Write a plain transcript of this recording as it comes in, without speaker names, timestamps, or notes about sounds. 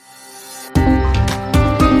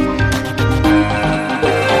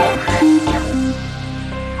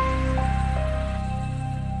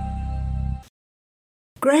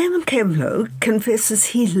Graeme Kemlo confesses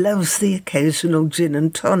he loves the occasional gin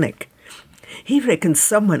and tonic. He reckons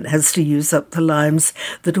someone has to use up the limes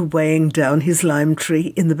that are weighing down his lime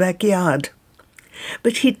tree in the backyard.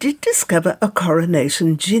 But he did discover a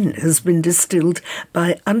Coronation Gin has been distilled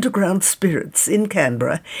by Underground Spirits in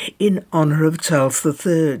Canberra in honour of Charles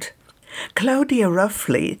III. Claudia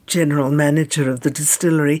Roughley, General Manager of the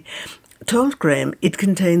distillery, told Graeme it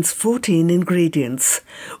contains 14 ingredients,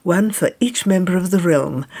 one for each member of the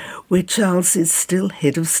realm, where Charles is still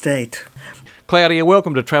head of state. Claudia,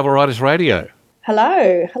 welcome to Travel Writers Radio.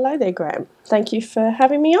 Hello there, Graeme. Thank you for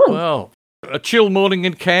having me on. Well, a chill morning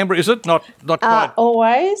in Canberra, is it? Not quite.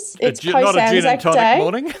 Always. It's not a gin and tonic day.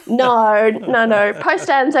 Morning? No.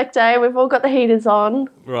 Post-Anzac Day, we've all got the heaters on.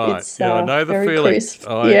 Right. It's, I know the feeling.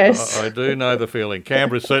 Yes. I do know the feeling.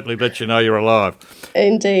 Canberra certainly lets you know you're alive.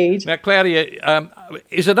 Indeed. Now, Claudia,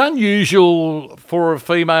 is it unusual for a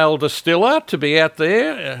female distiller to be out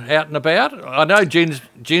there, out and about? I know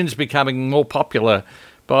gin's becoming more popular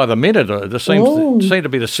by the minute. There seem to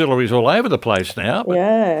be distilleries all over the place now. But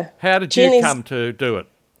yeah. How did you come to do it?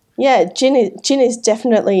 Yeah, gin is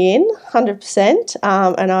definitely in, 100%,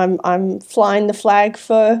 and I'm flying the flag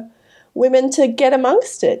for women to get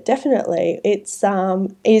amongst it, definitely. It's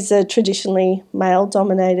is a traditionally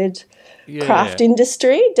male-dominated craft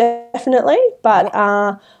industry, definitely, but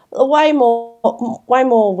way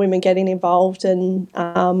more women getting involved, and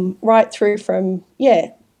right through from,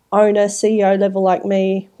 owner, CEO level like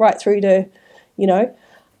me, right through to,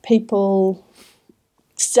 people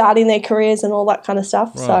starting their careers and all that kind of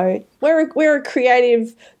stuff. Right. So we're a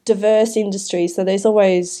creative, diverse industry. So there's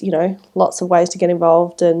always, lots of ways to get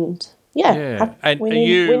involved, and we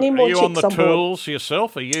need more are you on the chicks tools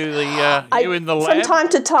yourself? Are you you in the lab?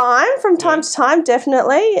 From time to time,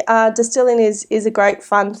 definitely. Distilling is a great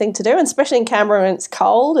fun thing to do, and especially in Canberra when it's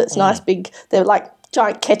cold. It's nice big. They're like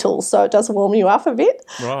giant kettles, so it does warm you up a bit.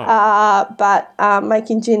 Right. But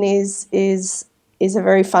making gin is a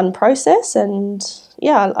very fun process, and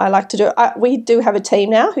I like to do it. We do have a team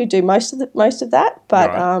now who do most of that, but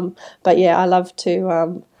right. I love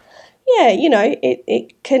to.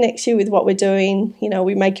 It connects you with what we're doing.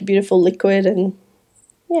 We make a beautiful liquid, and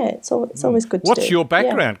it's always good to do. What's your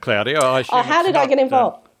background, Claudia? How did I get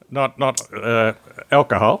involved? Not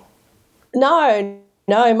alcohol.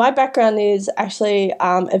 No, my background is actually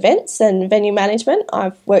events and venue management.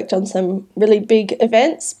 I've worked on some really big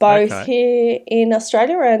events, both here in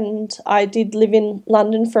Australia, and I did live in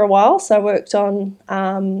London for a while. So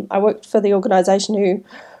I worked for the organisation who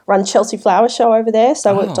run Chelsea Flower Show over there. So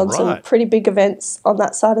I worked on some pretty big events on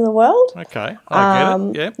that side of the world. Okay, I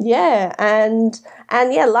get it. Yeah, and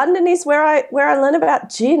London is where I learned about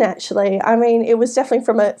gin. Actually, I mean, it was definitely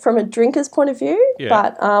from a drinker's point of view. Yeah.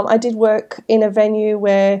 But I did work in a venue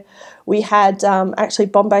where we had actually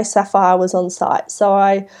Bombay Sapphire was on site, so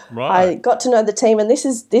I got to know the team. And this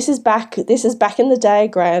is back in the day,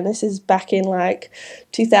 Graeme. This is back in like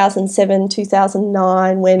 2007,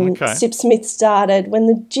 2009 when Sip Smith started, when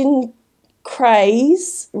the gin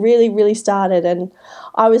craze really, really started, and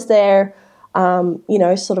I was there.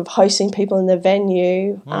 Sort of hosting people in the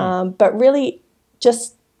venue, but really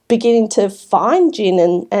just beginning to find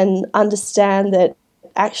gin and understand that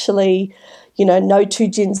actually, no two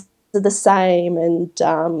gins are the same, and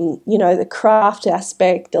the craft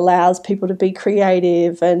aspect allows people to be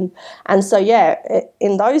creative, and so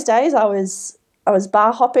in those days I was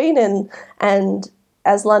bar hopping, and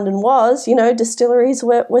as London was, distilleries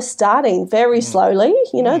were starting very slowly.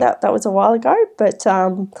 That was a while ago, but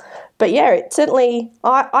it certainly,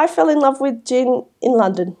 I fell in love with gin in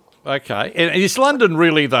London. Okay. And is London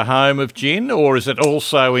really the home of gin, or is it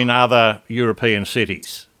also in other European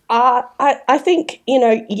cities? I think,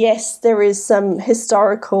 yes, there is some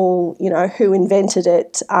historical, who invented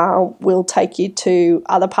it will take you to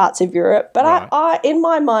other parts of Europe. But I in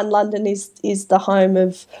my mind, London is the home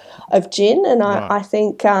of gin. And I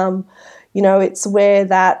think, it's where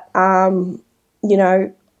that,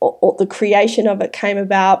 or the creation of it came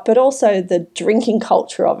about, but also the drinking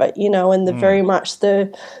culture of it, and the very much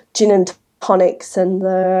the gin and tonics and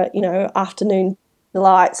the, afternoon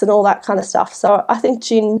delights and all that kind of stuff. So I think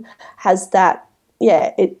gin has that,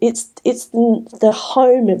 it's the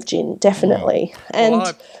home of gin, definitely. And,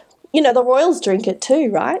 the royals drink it too,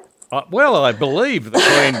 right? I believe the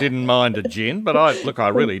Queen didn't mind a gin, but I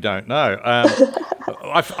really don't know.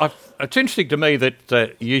 It's interesting to me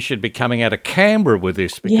that you should be coming out of Canberra with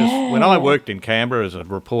this, because when I worked in Canberra as a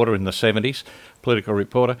reporter in the 70s, political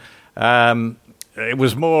reporter, it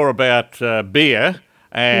was more about beer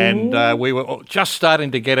and we were just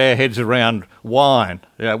starting to get our heads around wine.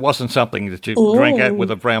 It wasn't something that you drank out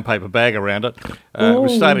with a brown paper bag around it. It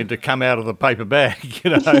was starting to come out of the paper bag,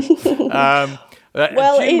 Gin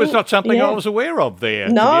was not something I was aware of there.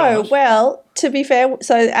 No, well, to be fair,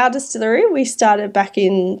 so our distillery, we started back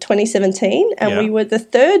in 2017 and we were the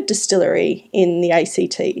third distillery in the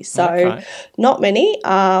ACT. So not many.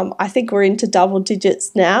 I think we're into double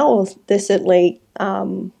digits now. There's certainly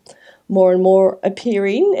more and more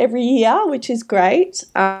appearing every year, which is great.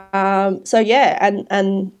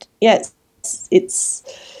 It's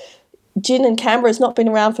gin in Canberra has not been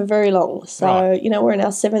around for very long. So, we're in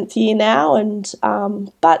our 7th year now, and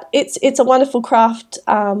but it's a wonderful craft,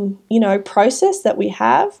 process that we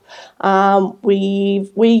have.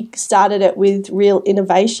 We started it with real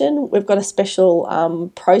innovation. We've got a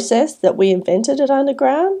special process that we invented at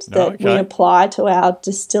Underground that we apply to our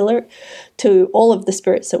distiller, to all of the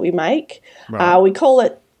spirits that we make. We call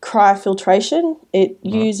it cryofiltration. It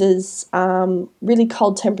uses really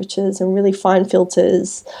cold temperatures and really fine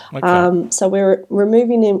filters. So we're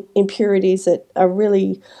removing impurities at a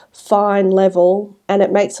really fine level, and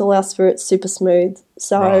it makes all our spirits super smooth.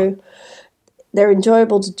 So they're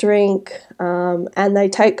enjoyable to drink, and they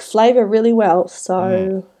take flavour really well.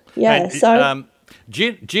 So,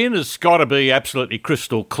 Gin has got to be absolutely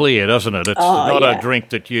crystal clear, doesn't it? It's not a drink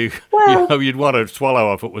that you'd want to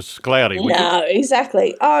swallow if it was cloudy. No,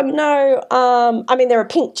 exactly. Oh, no. I mean, there are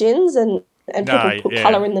pink gins and people put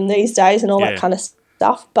colour in them these days and all that kind of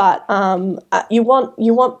stuff. But you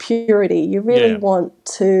want purity. You really want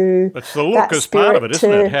to. It's the look as part of it, isn't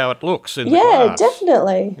it? How it looks in the glass.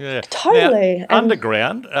 Definitely. Yeah, totally. Now,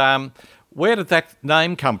 Underground. Where did that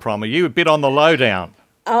name come from? Are you a bit on the lowdown?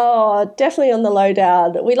 Oh, definitely on the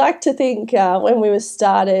lowdown. We like to think when we were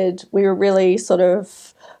started, we were really sort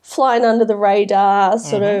of flying under the radar,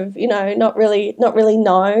 sort of, not really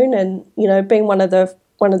known, and being one of the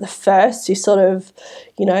first who sort of,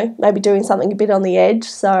 maybe doing something a bit on the edge.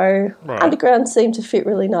 So Underground seemed to fit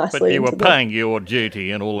really nicely. But you were paying your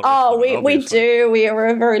duty and all of that. Oh, we do. We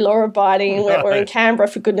are very law-abiding. We're in Canberra,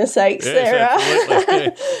 for goodness sakes. Yes,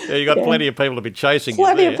 absolutely. Yeah, you got plenty of people to be chasing.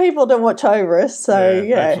 Plenty of people to watch over us. So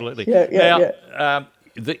absolutely. Now,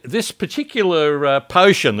 this particular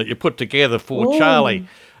potion that you put together for Charlie.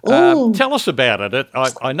 Tell us about it.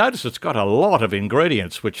 I notice it's got a lot of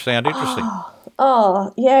ingredients which sound interesting.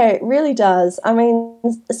 Oh, yeah, it really does. I mean,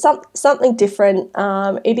 something different.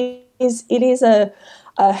 It is a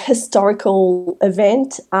historical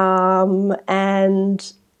event,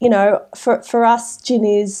 and for us, gin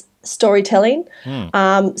is storytelling.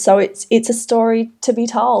 So it's a story to be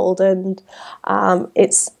told, and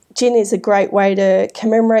gin is a great way to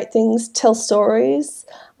commemorate things, tell stories.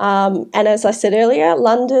 And as I said earlier,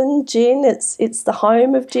 London gin, it's the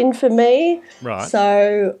home of gin for me. Right.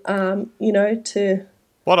 So,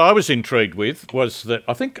 What I was intrigued with was that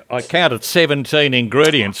I think I counted 17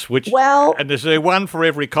 ingredients, and is there one for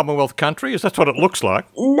every Commonwealth country? Is that what it looks like?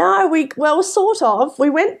 No, sort of.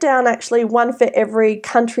 We went down actually one for every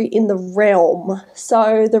country in the realm.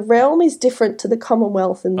 So the realm is different to the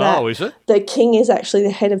Commonwealth in that. Oh, is it? The king is actually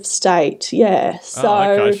the head of state, yeah. So,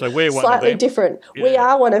 okay. So we're one slightly of them. different. Yeah. We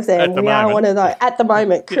are one of them. Are one of those at the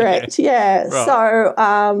moment, correct. Yeah.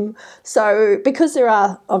 Right. So because there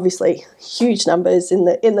are obviously huge numbers in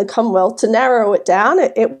the Commonwealth, to narrow it down,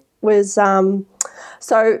 it was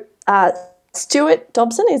Stuart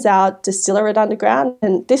Dobson is our distiller at Underground,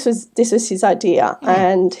 and this was his idea,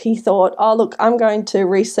 and he thought, oh look, I'm going to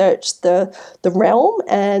research the realm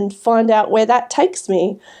and find out where that takes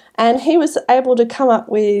me. And he was able to come up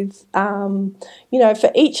with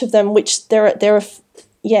for each of them, which there are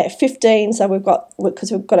 15. So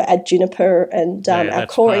because we've got to add juniper and our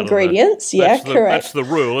core ingredients. Correct. That's the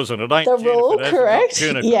rule, isn't it? Ain't the rule, correct?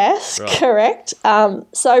 Yes, right. Correct.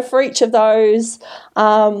 So for each of those,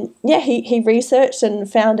 he researched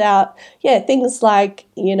and found out, things like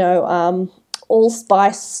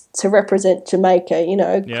allspice to represent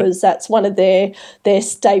Jamaica, because that's one of their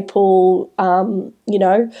staple,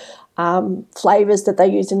 flavours that they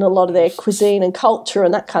use in a lot of their cuisine and culture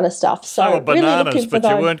and that kind of stuff. So bananas, really but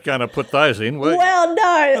you weren't going to put those in, were you? Well,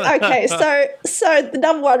 no. Okay, so the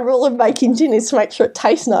number one rule of making gin is to make sure it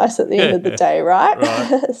tastes nice at the end of the day,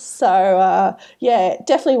 right? So,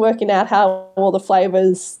 definitely working out how all the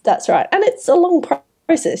flavours, that's right. And it's a long process.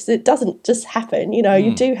 It doesn't just happen,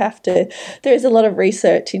 you do have to, there is a lot of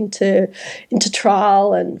research into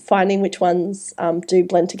trial and finding which ones do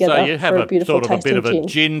blend together. So you have for a beautiful sort of a bit of a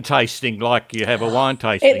gin tasting like you have a wine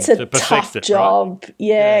tasting. It's a tough job. Right?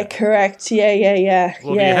 Yeah, correct. Yeah.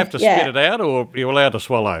 Well, do you have to spit it out, or are you allowed to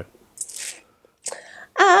swallow?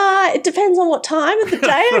 it depends on what time of the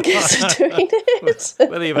day I guess you're doing it.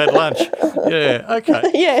 Whether you've had lunch. Yeah, okay.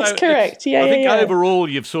 Yes, so correct. I think overall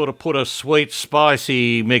you've sort of put a sweet,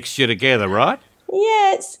 spicy mixture together, right?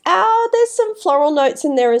 Yeah, there's some floral notes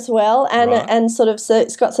in there as well, and sort of so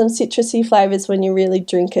it's got some citrusy flavours when you really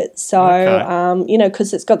drink it. So,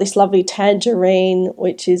 because it's got this lovely tangerine,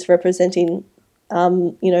 which is representing,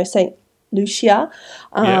 St. Lucia,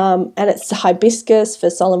 and it's hibiscus for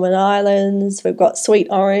Solomon Islands. We've got sweet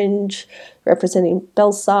orange representing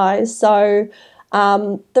Belsize. So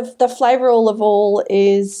the flavour all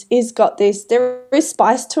is got this. There is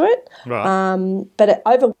spice to it, right. But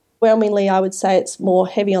overwhelmingly, I would say it's more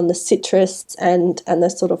heavy on the citrus and the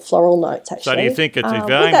sort of floral notes, actually. So do you think it's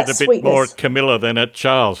aimed at a bit more at Camilla than at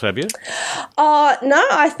Charles, have you? No,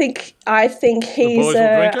 I think he's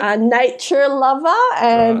a nature lover,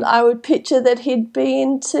 and I would picture that he'd be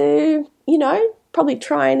into, probably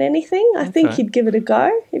trying anything. I think he'd give it a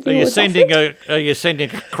go. If Are you sending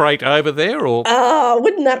a crate over there, or?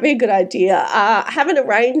 Wouldn't that be a good idea? I haven't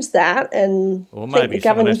arranged that, and I think the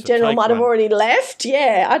Governor General might have already left.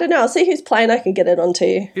 Yeah, I don't know. I'll see whose plane I can get it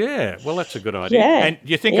onto. Yeah, well, that's a good idea. Yeah. And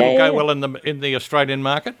do you think it'll go well in the Australian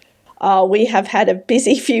market? Oh, we have had a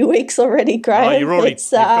busy few weeks already, Graeme. You've got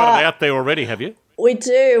it out there already, have you? We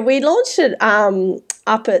do. We launched it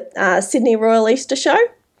up at Sydney Royal Easter Show.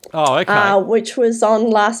 Oh, okay. Which was on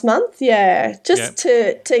last month,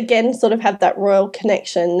 to again sort of have that royal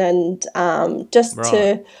connection and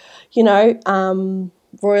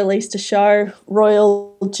Royal Easter Show,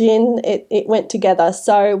 Royal Gin, it went together.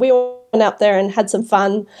 So we went up there and had some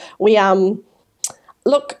fun. We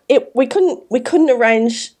we couldn't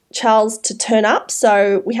arrange Charles to turn up,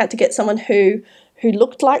 so we had to get someone who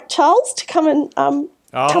looked like Charles to come and come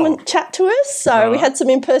and chat to us. So we had some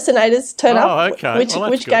impersonators turn up,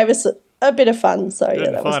 which gave us a bit of fun. So you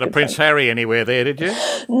didn't find a Prince Harry anywhere there, did you?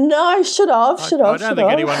 No, should have. I don't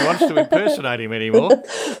think anyone wants to impersonate him anymore.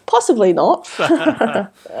 Possibly not.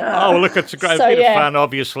 Look, it's a great bit of fun,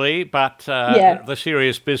 obviously, but the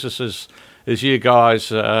serious business is you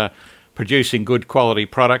guys producing good quality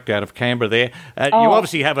product out of Canberra there. You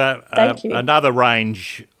obviously have another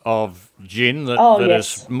range of gin that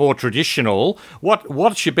is more traditional.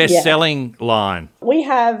 What's your best-selling line? We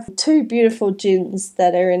have two beautiful gins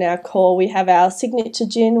that are in our core. We have our signature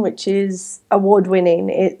gin, which is award-winning.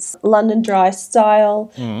 It's London Dry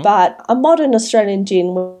style, but a modern Australian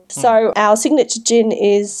gin. So our signature gin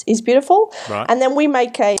is beautiful. Right. And then we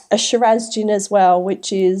make a Shiraz gin as well,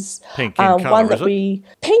 which is pink in colour,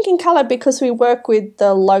 pink in colour because we work with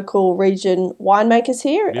the local region winemakers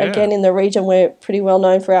here. Yeah. Again, in the region, we're pretty well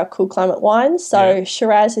known for our cool climate wines. So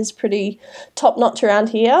Shiraz is pretty top-notch around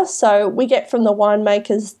here. So we get from the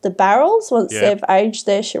winemakers the barrels once they've aged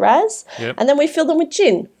their Shiraz, and then we fill them with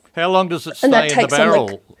gin. How long does it stay in the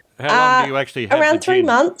barrel? How long do you actually have around 3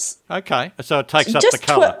 months. Okay, so it takes up the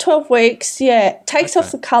colour. Just 12 weeks, takes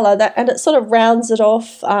off the colour, and it sort of rounds it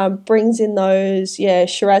off, brings in those,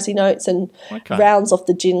 Shirazi notes and rounds off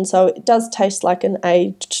the gin, so it does taste like an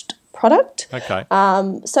aged product. Okay.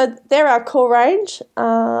 So they're our core range.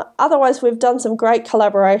 Otherwise, we've done some great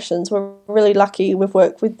collaborations. We're really lucky. We've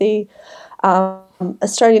worked with the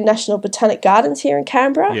Australian National Botanic Gardens here in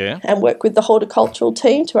Canberra and work with the horticultural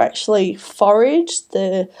team to actually forage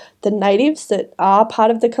the natives that are part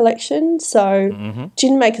of the collection. So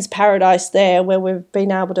Gin Maker's Paradise there, where we've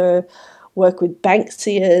been able to work with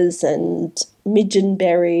Banksias and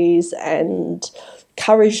midgeonberries and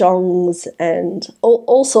curryjongs and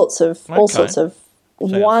all sorts of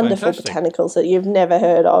wonderful botanicals that you've never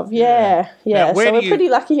heard of. Yeah. So we're pretty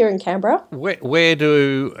lucky here in Canberra. Where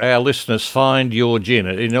do our listeners find your gin?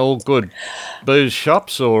 In all good booze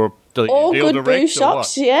shops or do you all deal good direct booze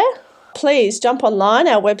shops? Yeah. Please jump online.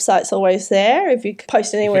 Our website's always there. If you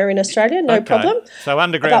post anywhere in Australia, no problem. So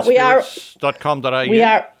undergroundspirits.com.au. We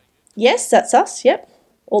are. Yes, that's us. Yep.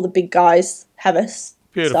 All the big guys have us.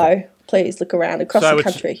 Beautiful. So please look around across the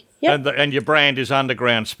country. Yep. And your brand is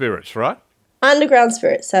Underground Spirits, right? Underground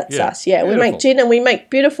Spirits, that's us. Yeah, beautiful. We make gin and we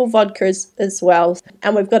make beautiful vodkas as well.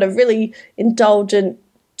 And we've got a really indulgent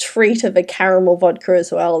treat of a caramel vodka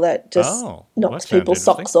as well that just knocks people's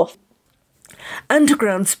socks off.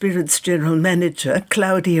 Underground Spirits General Manager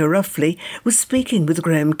Claudia Roughley was speaking with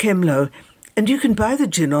Graeme Kemlo, and you can buy the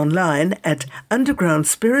gin online at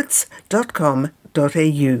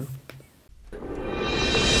undergroundspirits.com.au.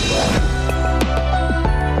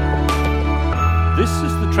 This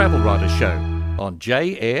is the Travel Writer Show on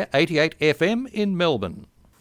J Air 88 FM in Melbourne.